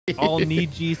All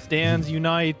Niji stands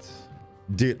unite.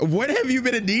 Dude, when have you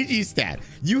been a Niji stan?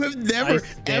 You have never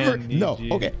ever. Niji. No.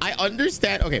 Okay, I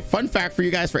understand. Okay, fun fact for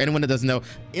you guys, for anyone that doesn't know,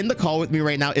 in the call with me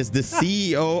right now is the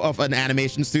CEO of an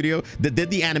animation studio that did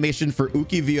the animation for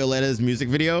Uki Violetta's music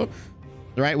video.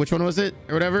 Right? Which one was it,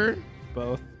 or whatever?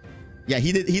 Both. Yeah,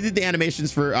 he did the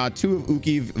animations for 2 of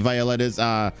Uki Violetta's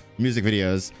music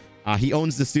videos. He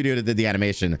owns the studio that did the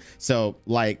animation. So,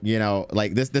 like, you know,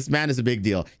 like this man is a big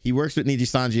deal. He works with Niji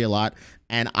Sanji a lot,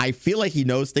 and I feel like he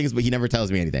knows things, but he never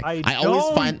tells me anything. I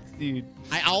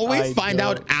always find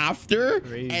out after,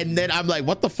 Crazy. and then I'm like,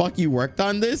 what the fuck, you worked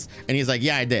on this? And he's like,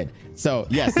 yeah, I did. So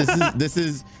yes, this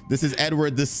is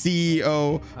Edward, the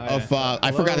CEO of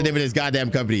I forgot the name of his goddamn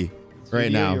company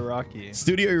right now.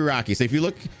 Studio Uraki. So if you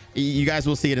look, you guys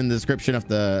will see it in the description of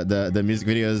the music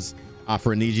videos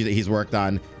for Niji that he's worked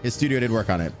on. His studio did work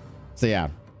on it. So yeah.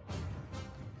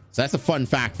 So that's a fun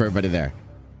fact for everybody there.